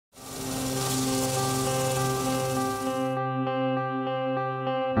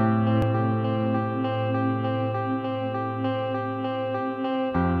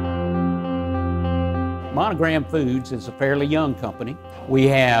Monogram Foods is a fairly young company. We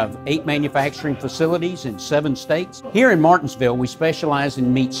have 8 manufacturing facilities in 7 states. Here in Martinsville, we specialize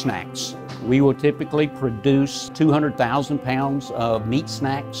in meat snacks. We will typically produce 200,000 pounds of meat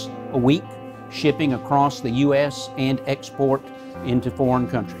snacks a week, shipping across the U.S. and export into foreign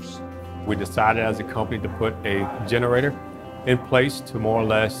countries. We decided as a company to put a generator in place to more or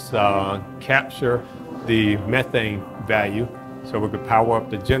less capture the methane value, so we could power up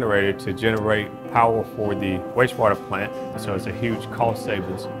the generator to generate power for the wastewater plant. So it's a huge cost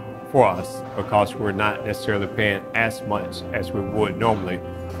savings for us because we're not necessarily paying as much as we would normally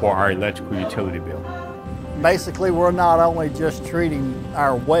for our electrical utility bill. Basically, we're not only just treating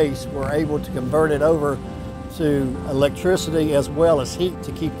our waste, we're able to convert it over to electricity as well as heat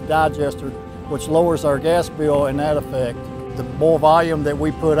to keep the digester, which lowers our gas bill in that effect. The more volume that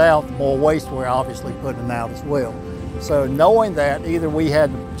we put out, the more waste we're obviously putting out as well. So knowing that, either we had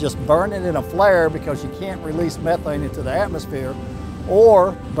to just burn it in a flare because you can't release methane into the atmosphere,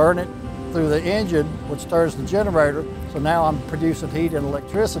 or burn it through the engine, which turns the generator. So now I'm producing heat and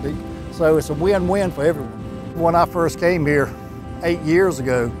electricity. So it's a win-win for everyone. When I first came here 8 years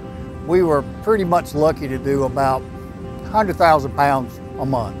ago, we were pretty much lucky to do about 100,000 pounds a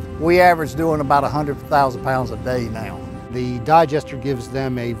month. We average doing about 100,000 pounds a day now. The digester gives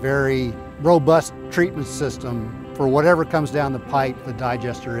them a very robust treatment system. For whatever comes down the pipe, the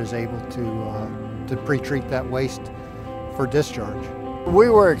digester is able to pre-treat that waste for discharge. We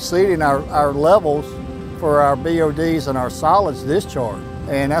were exceeding our levels for our BODs and our solids discharge.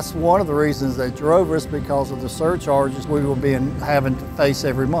 And that's one of the reasons they drove us, because of the surcharges we were having to face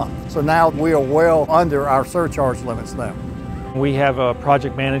every month. So now we are well under our surcharge limits now. We have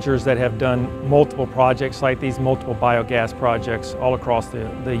project managers that have done multiple projects like these, multiple biogas projects all across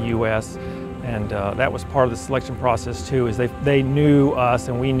the U.S. And that was part of the selection process too, is they knew us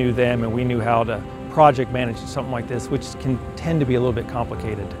and we knew them, and we knew how to project manage something like this, which can tend to be a little bit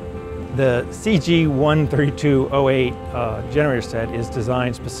complicated. The CG132 generator set is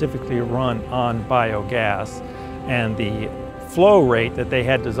designed specifically to run on biogas, and the flow rate that they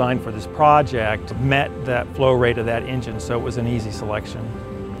had designed for this project met that flow rate of that engine, so it was an easy selection.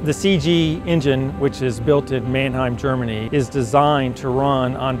 The CG engine, which is built in Mannheim, Germany, is designed to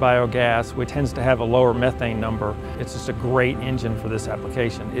run on biogas, which tends to have a lower methane number. It's just a great engine for this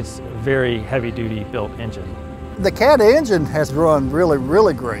application. It's a very heavy-duty built engine. The CAD Engine has run really,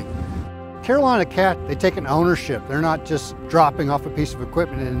 really great. Carolina Cat, they take an ownership. They're not just dropping off a piece of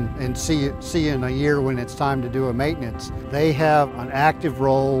equipment and see you in a year when it's time to do a maintenance. They have an active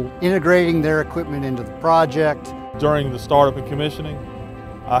role integrating their equipment into the project. During the startup and commissioning,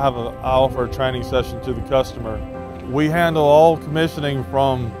 I offer a training session to the customer. We handle all commissioning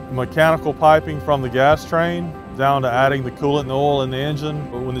from mechanical piping from the gas train down to adding the coolant and oil in the engine.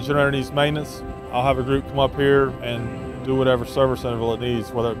 When the generator needs maintenance, I'll have a group come up here and do whatever service interval it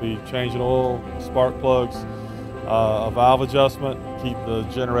needs, whether it be changing oil, spark plugs, a valve adjustment, keep the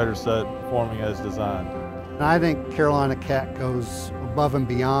generator set performing as designed. And I think Carolina Cat goes above and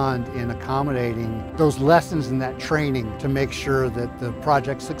beyond in accommodating those lessons in that training to make sure that the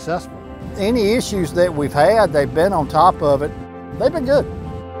project's successful. Any issues that we've had, they've been on top of it. They've been good.